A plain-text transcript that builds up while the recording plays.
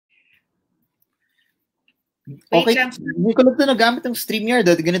Wait Okay, lang, sir. hindi ko lang ito nagamit ng StreamYard.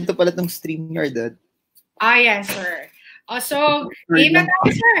 Ganito pala itong StreamYard. Yes, sir. So, game na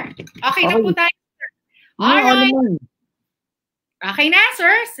tayo, sir. Okay na po tayo, sir. Alright. Okay na,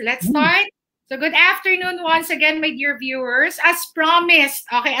 sir. So let's start. So good afternoon once again, my dear viewers. As promised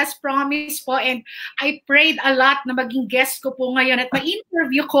po, and I prayed a lot na maging guest ko po ngayon at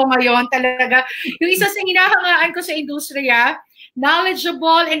ma-interview ko ngayon talaga. Yung isa sa hinahangaan ko sa industriya,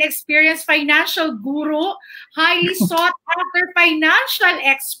 knowledgeable and experienced financial guru, highly sought after financial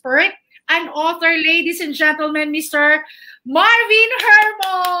expert, and author, ladies and gentlemen, Mr. Marvin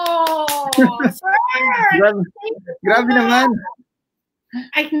Germo! Sir! Grabe naman!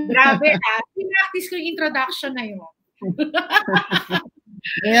 Ay, grabe ha. Pinractice ko yung introduction na yun.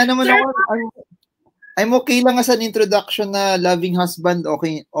 Kaya naman sir, I'm okay lang as an introduction na loving husband,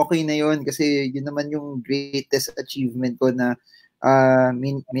 okay na yun kasi yun naman yung greatest achievement ko na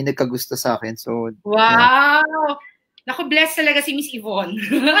may nagkagusto sa akin. So, wow! Yeah. Naku, blessed talaga si Miss Yvonne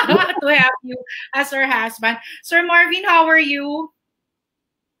to have you as her husband. Sir Marvin, how are you?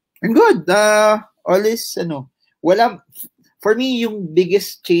 I'm good. Always, for me, yung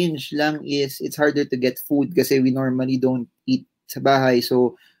biggest change lang is it's harder to get food kasi we normally don't eat sa bahay.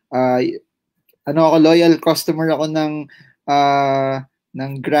 So, ako, loyal customer ako ng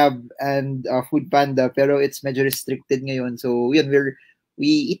Grab and Food Panda, pero it's medyo restricted ngayon. So, yun,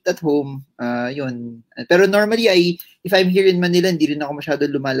 we eat at home, yun. Pero normally, if I'm here in Manila, hindi rin ako masyado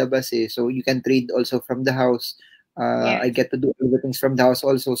lumalabas eh. So, you can trade also from the house. Yes. I get to do other things from the house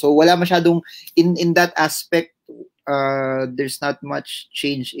also. So, wala masyadong, in that aspect, there's not much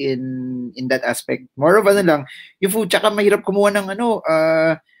change in that aspect. More of lang, yung food, tsaka mahirap kumuha ng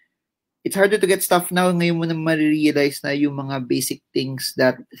it's harder to get stuff now. Ngayon mo na ma-realize na yung mga basic things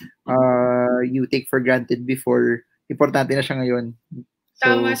that you take for granted before, importante na siya ngayon.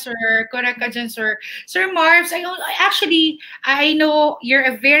 Tama, sir. Correct ka dyan, sir. Sir Marvs, I know you're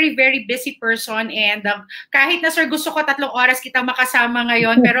a very, very busy person and kahit na, sir, gusto ko 3 oras kita makasama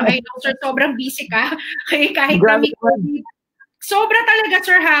ngayon, pero I know, sir, sobrang busy ka. Kahit kami, sobra talaga,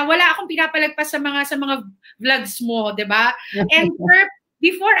 sir, ha? Wala akong pinapalagpas sa mga vlogs mo, di ba? And, sir,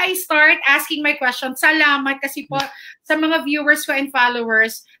 before I start asking my question, salamat kasi po sa mga viewers ko and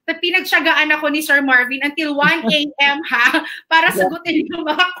followers na pinagtiyagaan ako ni Sir Marvin until 1 a.m. ha, para sagutin yung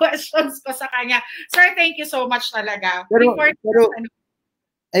mga questions ko sa kanya. Sir, thank you so much talaga. Pero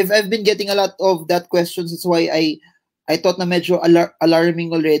I've been getting a lot of that questions. That's why I thought na medyo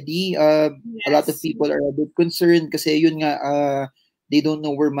alarming already. Yes. A lot of people are a bit concerned kasi yun nga, they don't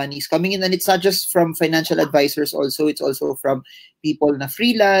know where money is coming in. And it's not just from financial advisors also. It's also from people na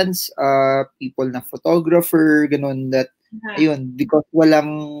freelance, people na photographer, ganun that, ayun, because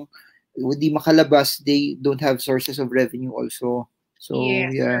hindi makalabas, they don't have sources of revenue also. So,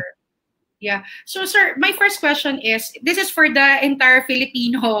 yes, yeah. Sir. Yeah. So, sir, my first question is, this is for the entire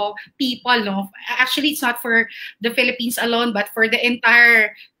Filipino people, no? Actually, it's not for the Philippines alone, but for the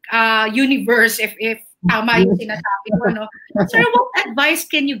entire universe, if tama yung sinasabi ko, no? Sir, what advice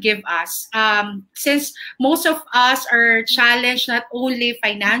can you give us? Since most of us are challenged not only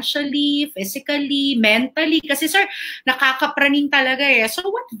financially, physically, mentally, kasi sir, nakakapraning talaga eh. So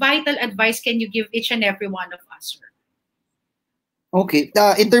what vital advice can you give each and every one of us, sir? Okay.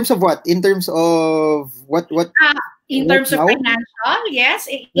 In terms of what? In terms of what? In terms of financial, yes.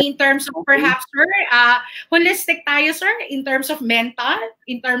 In terms of perhaps, sir, holistic tayo, sir. In terms of mental,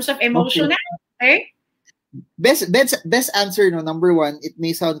 in terms of emotional, okay? Best answer, no, number one, it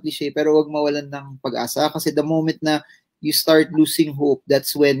may sound cliche pero wag mawalan ng pag-asa kasi the moment na you start losing hope,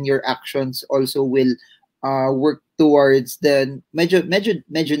 that's when your actions also will work towards the medyo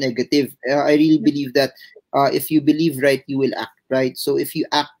negative. I really believe that if you believe right, you will act right. So if you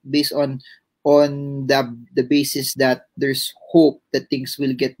act based on the basis that there's hope that things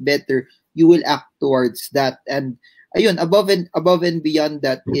will get better, you will act towards that. And ayun, above and beyond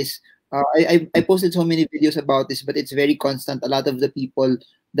that is I posted so many videos about this, but it's very constant. A lot of the people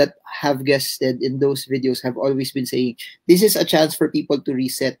that have guested in those videos have always been saying, this is a chance for people to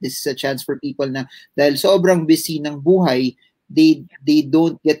reset. This is a chance for people na dahil sobrang busy ng buhay, they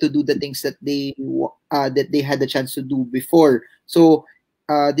don't get to do the things that they had the chance to do before. So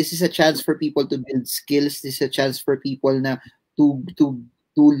this is a chance for people to build skills. This is a chance for people na to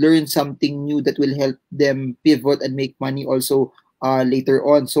learn something new that will help them pivot and make money also later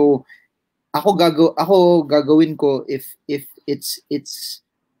on. So ako gagawin ko if it's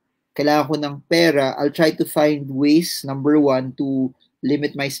kailangan ko ng pera, I'll try to find ways, number one, to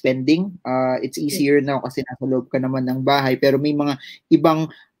limit my spending. It's easier now kasi nasa loob ka naman ng bahay, pero may mga ibang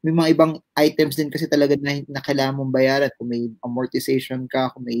may mga ibang items din kasi talaga na kailangan mong bayaran. Kung may amortization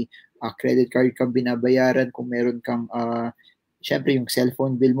ka, kung may credit card kang binabayaran, kung meron kang syempre yung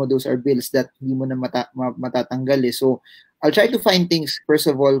cellphone bill mo, those are bills that hindi mo na matatanggal eh. So, I'll try to find things, first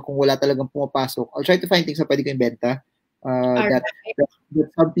of all, kung wala talagang pumapasok, I'll try to find things na pwede ko ibenta that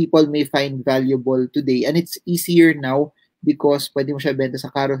some people may find valuable today. And it's easier now because pwede mo siya benta sa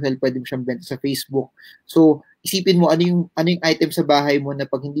carousel, pwede mo siya benta sa Facebook. So, isipin mo ano yung item sa bahay mo na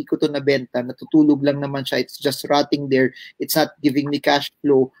pag hindi ko to nabenta, natutulog lang naman siya, it's just rotting there, it's not giving me cash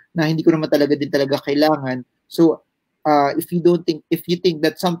flow na hindi ko naman talaga kailangan. So, if you think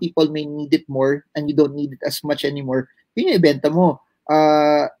that some people may need it more and you don't need it as much anymore, yun yung ibenta mo.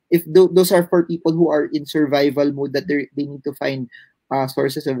 If those are for people who are in survival mode, that they need to find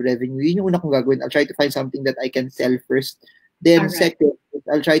sources of revenue, yun yung una kong gagawin. I'll try to find something that I can sell first. Then second,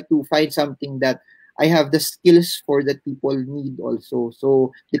 I'll try to find something that I have the skills for that people need also.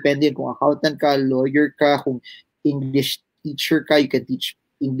 So, depende kung accountant ka, lawyer ka, kung English teacher ka, you can teach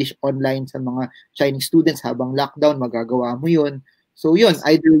English online sa mga Chinese students habang lockdown, magagawa mo yun. So yun,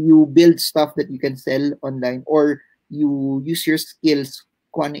 either you build stuff that you can sell online or you use your skills,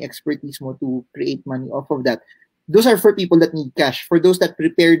 kung anong expertise mo to create money off of that. Those are for people that need cash. For those that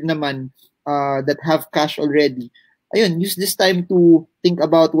prepared naman, that have cash already, ayun, use this time to think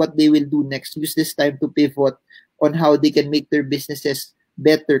about what they will do next. Use this time to pivot on how they can make their businesses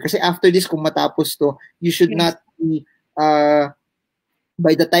better. Kasi after this, kung matapos to, you should not be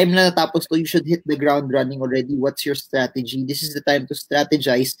by the time na natapos to, you should hit the ground running already. What's your strategy? This is the time to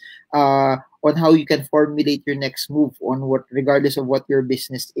strategize on how you can formulate your next move on what, regardless of what your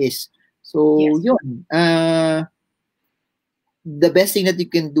business is. So, yun. The best thing that you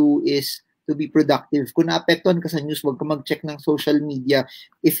can do is to be productive. Kung naapektuhan ka sa news, wag ka mag-check ng social media.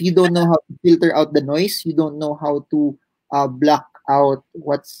 If you don't know how to filter out the noise, you don't know how to block out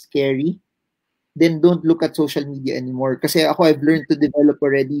what's scary, then don't look at social media anymore. Kasi ako, I've learned to develop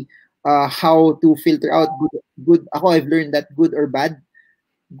already how to filter out good. Ako, I've learned that good or bad.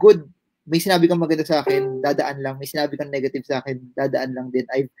 Good, may sinabi kang maganda sa akin, dadaan lang. May sinabi kang negative sa akin, dadaan lang din.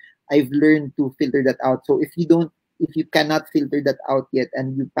 I've learned to filter that out. So if you cannot filter that out yet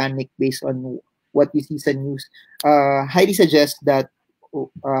and you panic based on what you see sa news, highly suggest that kung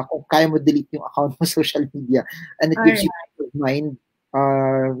kaya mo delete yung account mo sa social media and it gives you peace of mind,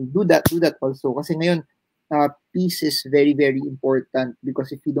 do that also. Kasi ngayon, peace is very, very important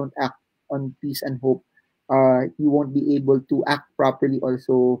because if you don't act on peace and hope, you won't be able to act properly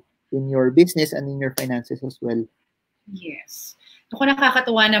also in your business and in your finances as well. Yes. Ako,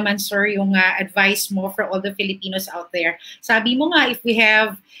 nakakatuwa naman, sir, yung advice mo for all the Filipinos out there. Sabi mo nga, if we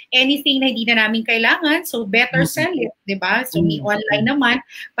have anything na hindi na namin kailangan, so better sell it, di ba? So, may online naman.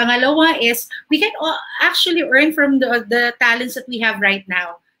 Pangalawa is, we can actually earn from the talents that we have right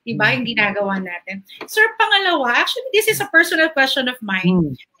now. Di ba? Yung ginagawa natin. Sir, pangalawa, actually, this is a personal question of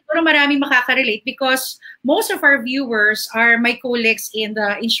mine. Siguro maraming makaka-relate because most of our viewers are my colleagues in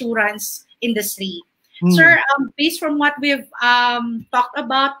the insurance industry. Sir, based from what we've talked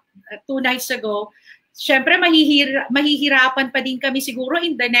about 2 nights ago, syempre mahihirapan pa din kami siguro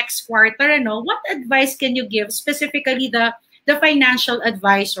in the next quarter. Ano? What advice can you give, specifically the financial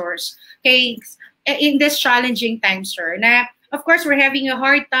advisors, okay, in this challenging time, sir? Na, of course, we're having a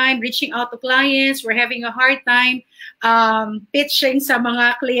hard time reaching out to clients. We're having a hard time pitching sa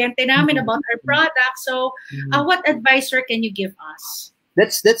mga kliyente namin about our product. So, what advice, sir, can you give us?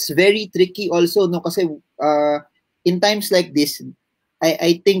 That's very tricky also, no, kasi in times like this,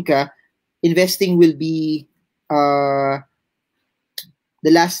 I think investing will be the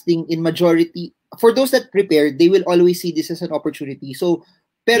last thing in majority. For those that prepared, they will always see this as an opportunity. So,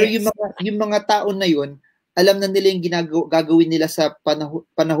 pero yung mga tao na yun, alam na nila yung gagawin nila sa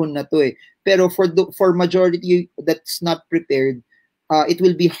panahon na to eh. Pero for majority that's not prepared, it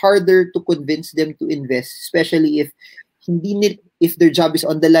will be harder to convince them to invest, especially if their job is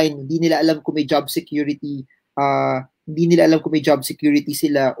on the line, hindi nila alam kung may job security, hindi nila alam kung may job security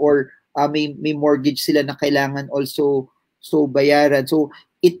sila or may mortgage sila na kailangan also bayaran. So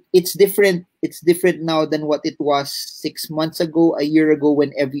it's different now than what it was 6 months ago, a year ago,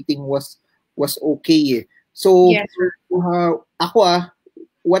 when everything was okay. So ako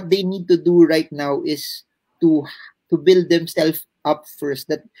what they need to do right now is to build themselves up first,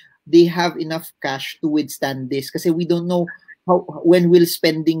 that they have enough cash to withstand this. Kasi we don't know when will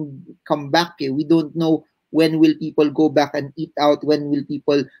spending come back. We don't know when will people go back and eat out, when will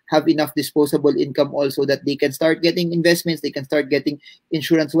people have enough disposable income also that they can start getting investments, they can start getting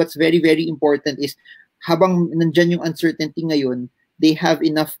insurance. What's very, very important is habang nandyan yung uncertainty ngayon, they have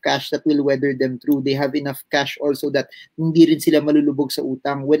enough cash that will weather them through. They have enough cash also that hindi rin sila malulubog sa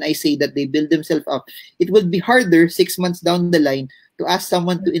utang. When I say that they build themselves up, it will be harder 6 months down the line to ask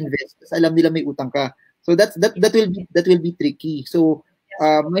someone to invest kasi alam nila may utang ka. So that will be tricky. So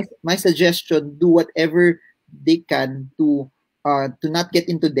my suggestion, do whatever they can to not get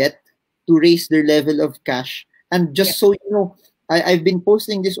into debt, to raise their level of cash. And just so you know, I've been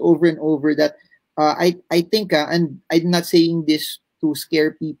posting this over and over that I think, and I'm not saying this to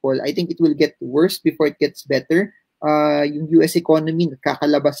scare people, I think it will get worse before it gets better. Yung US economy,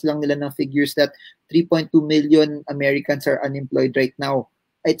 kakalabas lang nila ng figures that 3.2 million Americans are unemployed right now.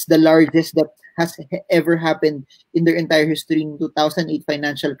 It's the largest that has ever happened in their entire history. In 2008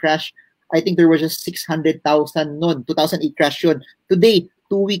 financial crash, I think there was just 600,000 noon. 2008 crash yun. Today,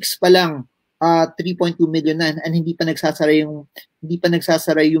 2 weeks pa lang, 3.2 million na, and hindi pa nagsasara yung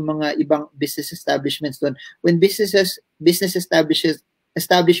mga ibang business establishments doon. When business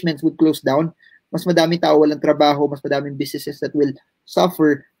establishments would close down, mas madaming tao walang trabaho, mas madaming businesses that will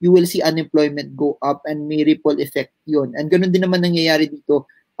suffer, you will see unemployment go up and may ripple effect yun. And ganun din naman nangyayari dito.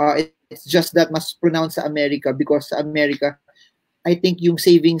 It's just that mas pronounced sa America, because sa America, I think yung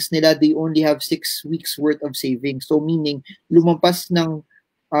savings nila, they only have 6 weeks worth of savings. So meaning, lumampas ng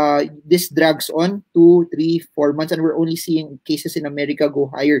this drags on 2, 3, 4 months, and we're only seeing cases in America go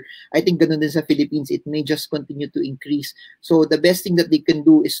higher. I think ganun din sa Philippines, it may just continue to increase. So the best thing that they can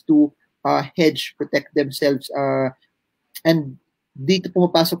do is to hedge, protect themselves, and dito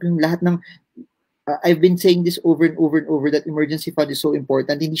pumapasok yung lahat ng I've been saying this over and over and over, that emergency fund is so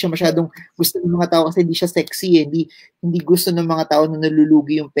important. Hindi siya masyadong gusto ng mga tao kasi hindi siya sexy, hindi gusto ng mga tao na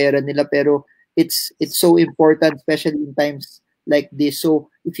nalulugi yung pera nila, pero it's so important, especially in times like this. So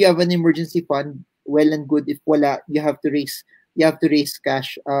if you have an emergency fund, well and good. If wala, you have to raise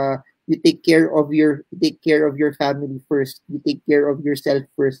cash. You take care of your family first. You take care of yourself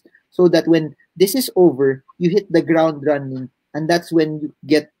first, so that when this is over, you hit the ground running, and that's when you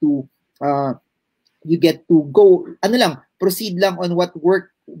get to go, proceed lang on what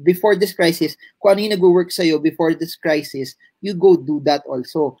worked before this crisis. Kung ano yung nag-work sa'yo before this crisis, you go do that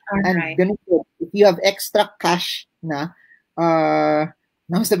also. And ganito, if you have extra cash na,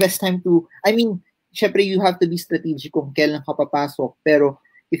 now's the best time to, syempre you have to be strategic kung kailan ka papasok, pero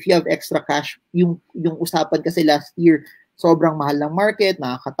if you have extra cash, yung usapan kasi last year, sobrang mahal ng market,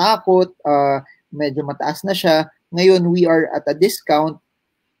 nakakatakot, medyo mataas na siya. Ngayon, we are at a discount.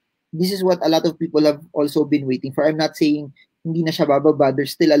 This is what a lot of people have also been waiting for. I'm not saying hindi na siya bababa.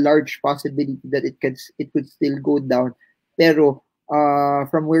 There's still a large possibility that it could still go down. Pero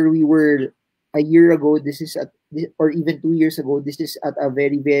from where we were a year ago, or even 2 years ago, this is at a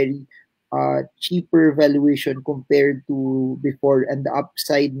very, very cheaper valuation compared to before, and the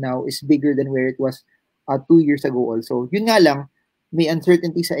upside now is bigger than where it was 2 years ago also. Yun nga lang, may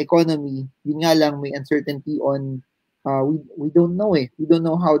uncertainty sa economy. Yun nga lang, may uncertainty on we don't know We don't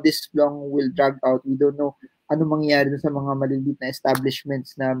know how this long will drag out. We don't know ano mangyayari sa mga maliliit na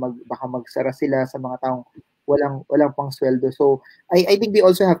establishments na baka magsara sila sa mga taong walang pang sweldo. So I think they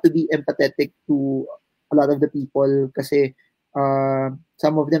also have to be empathetic to a lot of the people, kasi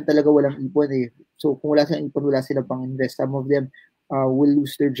some of them talaga walang ipon eh. So kung wala silang ipon, wala silang pang invest. Some of them will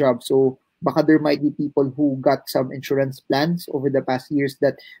lose their job. So baka there might be people who got some insurance plans over the past years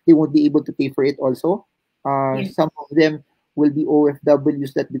that they won't be able to pay for it also. Some of them will be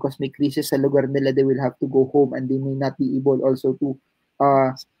OFWs that because may crisis sa lugar nila, they will have to go home, and they may not be able also to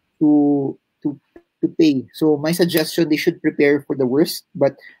pay. So my suggestion, they should prepare for the worst,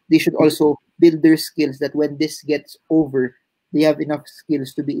 but they should also build their skills that when this gets over, they have enough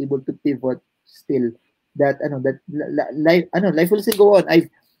skills to be able to pivot still. That life will still go on.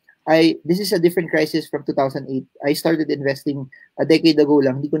 This is a different crisis from 2008. I started investing a decade ago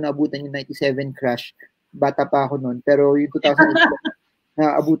lang. Hindi ko naabutan yung 97 crash. Bata pa ako noon. Pero yung 2008,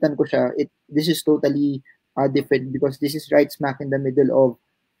 naabutan ko siya. This is totally different, because this is right smack in the middle of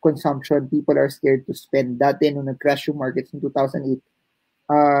consumption. People are scared to spend. Dati, nung nag-crash yung markets in 2008,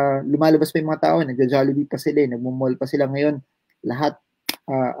 lumalabas pa yung mga tao, nagja-Jollibee pa sila, nagmumall pa sila. Ngayon, lahat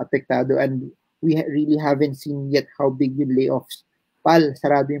apektado, and we really haven't seen yet how big yung layoffs.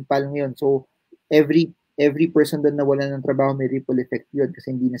 Sarado yung PAL ngayon. So, every person doon na wala ng trabaho, may ripple effect yun,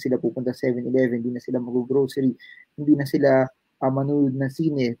 kasi hindi na sila pupunta 7-Eleven, hindi na sila mag-grocery, hindi na sila manood ng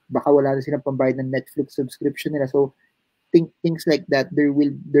sine, baka wala na silang pambayad ng Netflix subscription nila. So things like that, there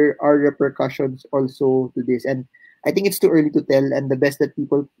are repercussions also to this, and I think it's too early to tell. And the best that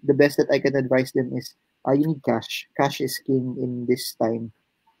I can advise them is you need cash. Cash is king in this time.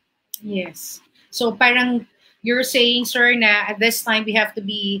 Yes. So parang you're saying, sir, na at this time we have to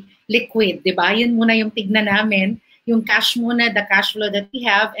be liquid, di ba? Yun muna yung tignan namin. yung cash muna, the cash flow that we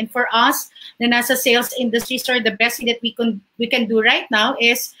have. And for us, na nasa sales industry, sir, the best thing that we can do right now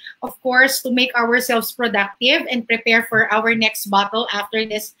is, of course, to make ourselves productive and prepare for our next battle after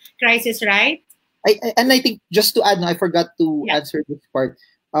this crisis, right? I think just to add, I forgot to answer this part.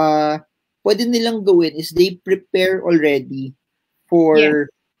 Pwede nilang gawin is they prepare already for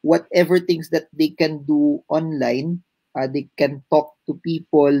whatever things that they can do online. They can talk to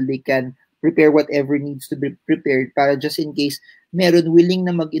people, they can prepare whatever needs to be prepared para just in case meron willing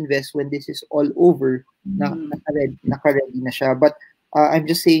na mag-invest when this is all over, naka-ready na siya. But I'm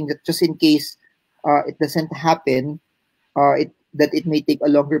just saying that just in case it doesn't happen, that it may take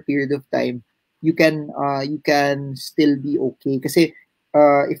a longer period of time, you can still be okay. Kasi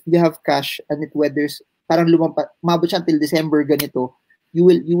if you have cash and it weathers, parang mabot siya until December ganito, you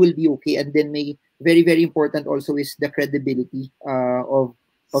will be okay. And then may very, very important also is the credibility of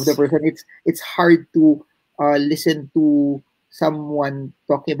the person. It's hard to listen to someone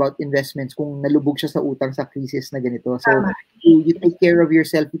talking about investments kung nalubog siya sa utang sa crisis na ganito. So you take care of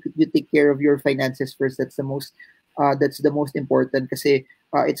yourself, you take care of your finances first. That's the most important kasi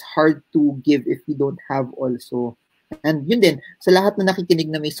it's hard to give if you don't have also. And yun din, sa lahat na nakikinig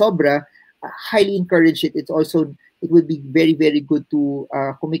na may sobra, highly encourage it. It would be very, very good to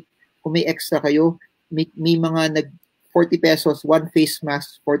kung may extra kayo, may mga nag 40 pesos, one face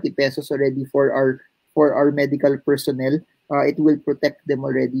mask, 40 pesos already for our medical personnel. It will protect them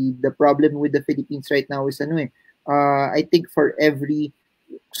already. The problem with the Philippines right now is I think for every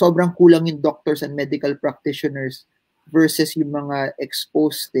sobrang kulang yung doctors and medical practitioners versus yung mga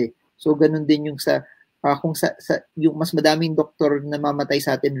exposed So ganun din yung kung yung mas madaming doktor na mamatay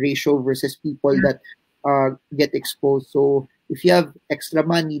sa atin ratio versus people that get exposed. So if you have extra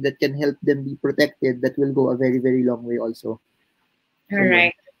money that can help them be protected, that will go a very, very long way also. All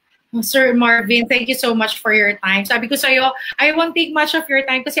right. Sir Marvin, thank you so much for your time. Sabi ko sa'yo, I won't take much of your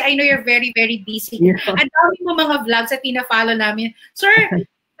time kasi I know you're very, very busy. Ang dami mo mga vlogs at pina-follow namin. Sir,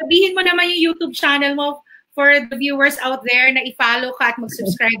 sabihin mo naman yung YouTube channel mo for the viewers out there na i-follow ka at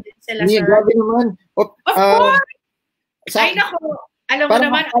mag-subscribe din sila, sir. Grabe naman. Of course! Ay, naku. Alam mo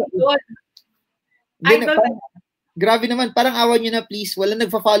naman, idol. Grabe naman. Parang awan nyo na, please. Wala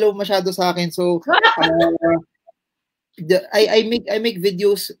nagpa-follow masyado sa akin. So, I make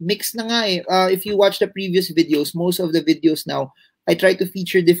videos. Mix na nga if you watch the previous videos, most of the videos now, I try to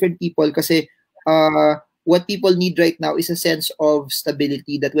feature different people kasi what people need right now is a sense of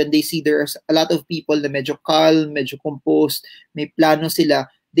stability, that when they see there's a lot of people na medyo calm, medyo composed, may plano sila,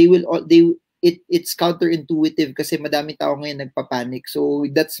 it's counterintuitive kasi madami tao ngayon nagpapanik. So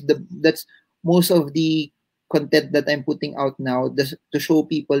that's most of the content that I'm putting out now, to show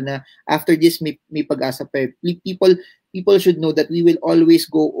people na after this may pag-asa pa. People should know that we will always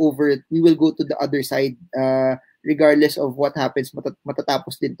go over it. We will go to the other side regardless of what happens.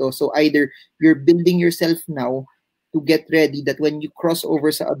 Matatapos din to. So either you're building yourself now to get ready that when you cross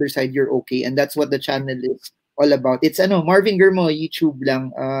over sa other side, you're okay. And that's what the channel is all about. It's Marvin Germo, YouTube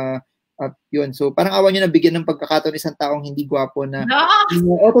lang. Yun. So parang awan nyo na bigyan ng pagkakataon isang taong hindi gwapo na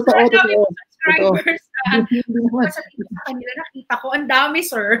subscribers. Sa kanila nakita ko ang dami,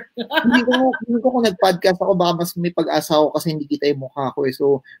 sir. hindi ko kung nag-podcast ako, baka mas may pag-asa ako kasi hindi kita yung mukha ko.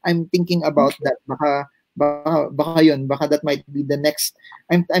 So I'm thinking about that. Baka yun, baka that might be the next.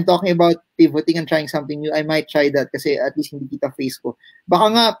 I'm talking about pivoting and trying something new. I might try that kasi at least hindi kita face ko. Baka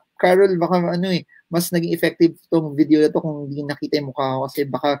nga, Carol, baka mas naging effective tong video na to kung hindi nakita yung mukha ko kasi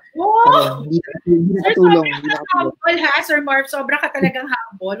baka hindi nakatulong. Humble ha, Sir Marv. Sobra ka talagang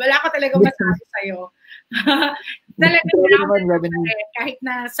humble. Wala ka talagang masabi sa'yo. Talagang kahit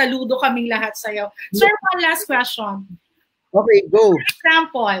na saludo kaming lahat sa'yo. Sir, one last question. Okay, go. For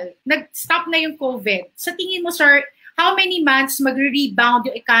example, nag-stop na yung COVID. Sa tingin mo, sir, how many months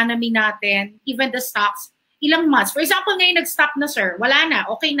magre-rebound yung economy natin, even the stocks? Ilang months? For example, ngayon nag-stop na, sir. Wala na.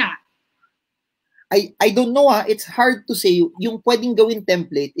 Okay na. I don't know it's hard to say. Yung pwedeng gawin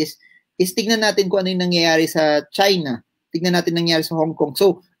template is tignan natin kung ano yung nangyayari sa China. Tignan natin nangyayari sa Hong Kong.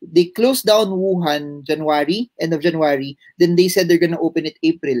 So, they closed down Wuhan end of January. Then they said they're gonna open it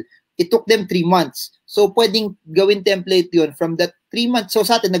April. It took them 3 months. So, pwedeng gawin template yun from that 3 months. So,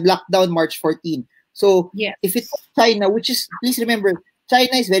 sa atin, nag-lockdown March 14. So, if it's China, which is, please remember,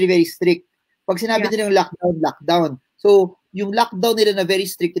 China is very, very strict. Pag sinabi nila yung lockdown. So, yung lockdown nila na very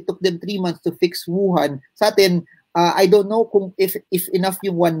strict, it took them 3 months to fix Wuhan. Sa atin, I don't know kung if enough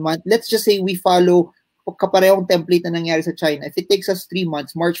yung 1 month. Let's just say we follow kaparehong template na nangyari sa China. If it takes us 3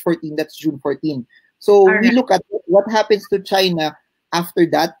 months, March 14, that's June 14. So, we look at what happens to China after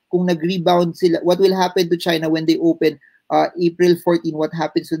that. Kung nag-rebound sila, what will happen to China when they open April 14, what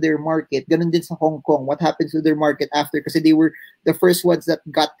happens to their market. Ganun din sa Hong Kong, what happens to their market after, kasi they were the first ones that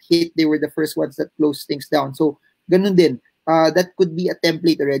got hit, they were the first ones that closed things down. So ganun din, that could be a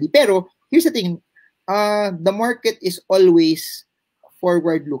template already. Pero here's the thing, the market is always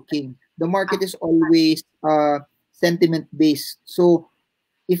forward looking. The market is always sentiment based. So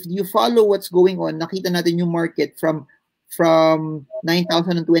if you follow what's going on, nakita natin yung market from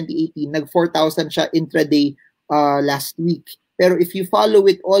 9,000 in 2018, nag 4,000 siya intraday last week. Pero if you follow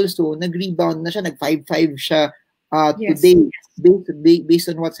it also, nag-rebound na siya, nag 5.5 siya today, based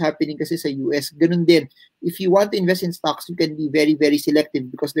on what's happening kasi sa US. Ganun din. If you want to invest in stocks, you can be very, very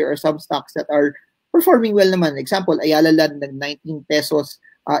selective because there are some stocks that are performing well naman. Example, Ayala Land, nag 19 pesos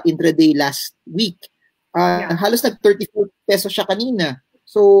intraday last week. Halos nag 34 pesos siya kanina.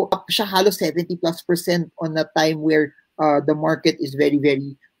 So, up siya halos 70+% on a time where the market is very,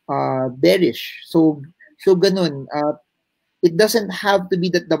 very bearish. So ganun. It doesn't have to be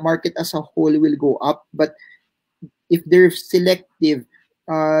that the market as a whole will go up, but if they're selective,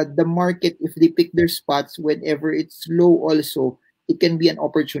 the market, if they pick their spots whenever it's low also, it can be an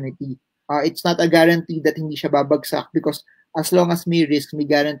opportunity. It's not a guarantee that hindi siya babagsak because as long as may risk, may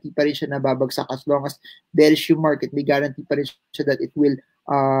guarantee pa rin siya na babagsak. As long as bearish yung market, may guarantee pa rin siya that it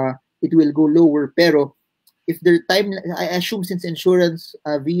will go lower. Pero if their timeline, I assume since insurance,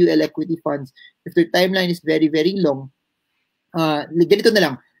 VUL equity funds, if their timeline is very, very long, ganito na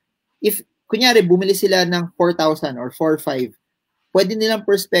lang. If, kunyari, bumili sila ng 4,000 or 4,500, pwede nilang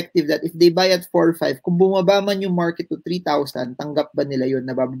perspective that if they buy at 4,500, kung bumaba man yung market to 3,000, tanggap ba nila yun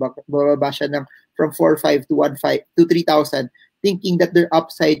na bababa siya ng from 4,500 to 1,500 to 3,000, thinking that their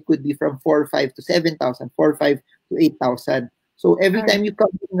upside could be from 4,500 to 7,000, 4,500 to 8,000. So every time you come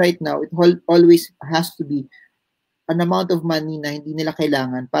in right now, it always has to be an amount of money na hindi nila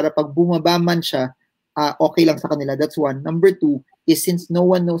kailangan para pag bumaba man siya, okay lang sa kanila. That's one. Number two is since no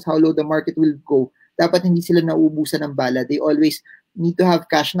one knows how low the market will go, dapat hindi sila nauubusan ng bala. They always need to have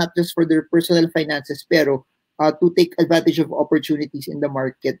cash, not just for their personal finances, pero to take advantage of opportunities in the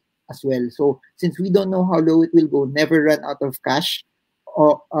market as well. So since we don't know how low it will go, never run out of cash.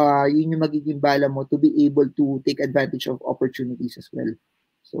 Yun yung magiging bala mo to be able to take advantage of opportunities as well.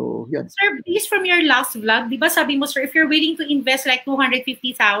 So, yun. Sir, based from your last vlog, di ba sabi mo, sir, if you're willing to invest like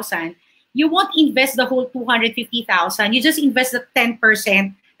 250,000, you won't invest the whole 250,000. You just invest the 10%.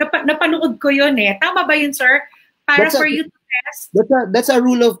 Napanood ko yun eh. Tama ba yun, sir? Para for you to test? That's a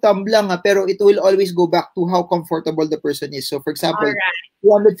rule of thumb lang, pero it will always go back to how comfortable the person is. So, for example,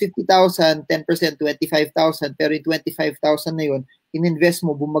 250,000, 10%, 25,000, pero yung 25,000 na yun, in-invest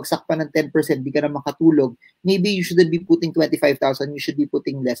mo, bumagsak pa ng 10%, di ka na makatulog, maybe you shouldn't be putting 25,000, you should be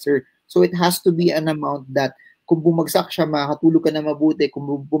putting lesser. So it has to be an amount that kung bumagsak siya, makatulog ka na mabuti. Kung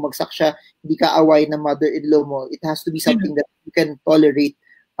bumagsak siya, hindi ka away ng mother-in-law mo. It has to be something that you can tolerate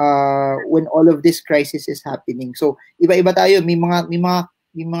when all of this crisis is happening. So iba-iba tayo. May mga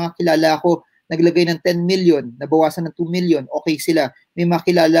kilala ako naglagay ng 10 million, nabawasan ng 2 million, okay sila. May mga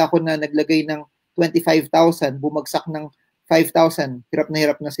kilala ako na naglagay ng 25,000, bumagsak ng 5,000,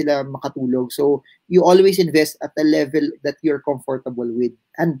 hirap na sila makatulog. So, you always invest at a level that you're comfortable with.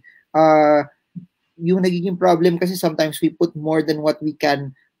 And yung nagiging problem kasi sometimes we put more than what we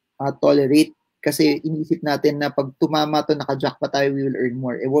can tolerate kasi inisip natin na pag tumama to, naka-jackpot tayo, we will earn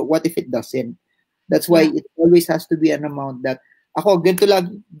more. What if it doesn't? That's why it always has to be an amount that, ako, ganito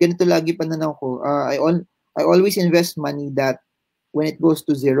lagi pananaw ko. I always invest money that when it goes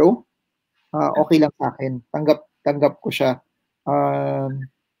to zero, okay lang sa akin. Tanggap ko siya.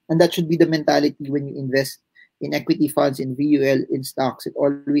 And that should be the mentality when you invest in equity funds, in VUL, in stocks. It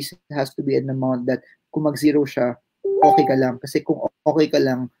always has to be an amount that kung mag-zero siya, okay ka lang. Kasi kung okay ka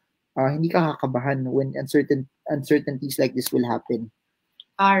lang, hindi ka kakabahan when uncertainties like this will happen.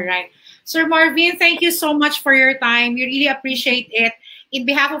 All right. Sir Marvin, thank you so much for your time. We really appreciate it. In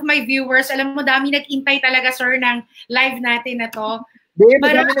behalf of my viewers, alam mo, dami nag-intay talaga, sir, ng live natin na to.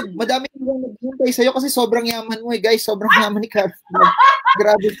 Madami nang naghintay sa'yo kasi sobrang yaman mo eh, guys. Sobrang yaman ni Carol.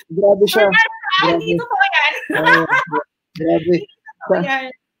 Grabe siya. Dito po yan. Grabe.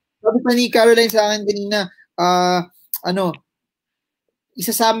 Sabi pa ni Caroline sa akin kanina,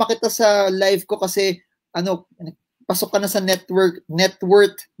 isasama kita sa live ko kasi, pasok ka na sa net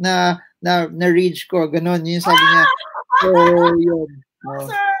worth na reach ko. Ganon, yun sabi niya. So, yun.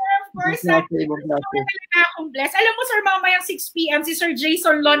 Sir, of course. Akong blessed. Alam mo, sir, mamayang 6 p.m. si Sir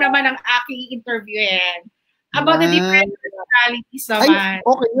Jason Lo naman ang aking interviewin. About the different personalities naman. Ay,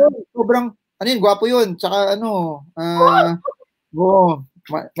 okay yun. Sobrang, gwapo yun. Tsaka,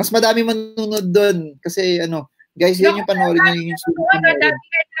 mas madami manunod doon. Kasi, Guys, yun yung panoorin nyo yung sulit na dami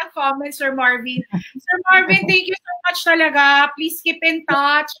na comments, Sir Marvin. Sir Marvin, thank you so much talaga. Please keep in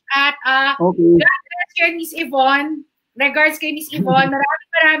touch at okay. God bless you, Miss Yvonne. Regards kay Miss Yvonne.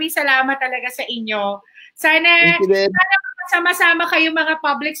 Maraming salamat talaga sa inyo. Sana sama-sama kayo mga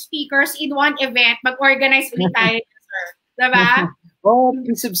public speakers in one event. Mag-organize ulit tayo, sir. Diba? Oh,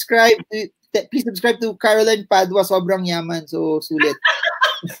 please subscribe to Caroline Padua. Sobrang yaman. So, sulit.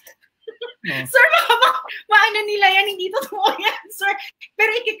 Sir, maano nila yan, hindi totoo yan, sir.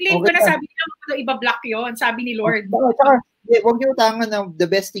 Pero i-claim ko na sabi nila, iba-block yun, sabi ni Lord. Saka, huwag niyo utangan na the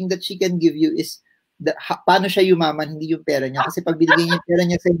best thing that she can give you is paano siya yumaman, hindi yung pera niya. Kasi pag binigay niya yung pera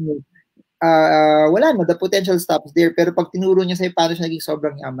niya sa inyo, wala na, the potential stops there. Pero pag tinuro niya sa'yo paano siya naging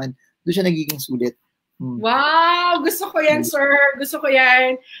sobrang yaman, doon siya nagiging sulit. Wow! Gusto ko yan, sir. Gusto ko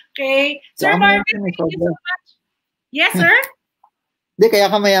yan. Okay. Sir Marvin, thank you so much. Yes, sir? Hindi,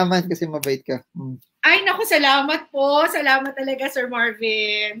 kaya ka mayaman kasi mabait ka. Ay, naku, salamat po. Salamat talaga, Sir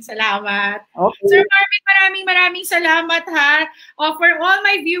Marvin. Salamat. Okay. Sir Marvin, maraming salamat, ha. For all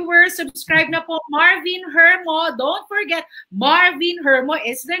my viewers, subscribe na po Marvin Germo. Don't forget, Marvin Germo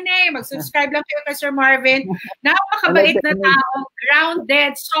is the name. Mag-subscribe lang kayo kay Sir Marvin. Napakabait na tao.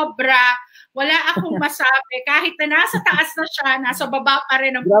 Grounded, sobra. Wala akong masabi. Kahit na nasa taas na siya, nasa baba pa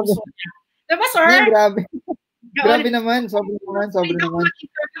rin ang puso niya. Diba, sir? Grabe. Grabe naman, sobrang naman.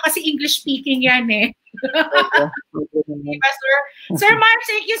 Kasi English speaking yan eh. Diba, sir? Sir Mark,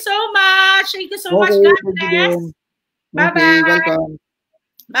 thank you so much. Thank you so much. God bless. Bye-bye. Welcome.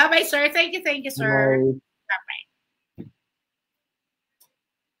 Bye-bye, sir. Thank you, sir.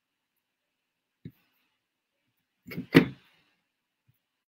 Bye-bye.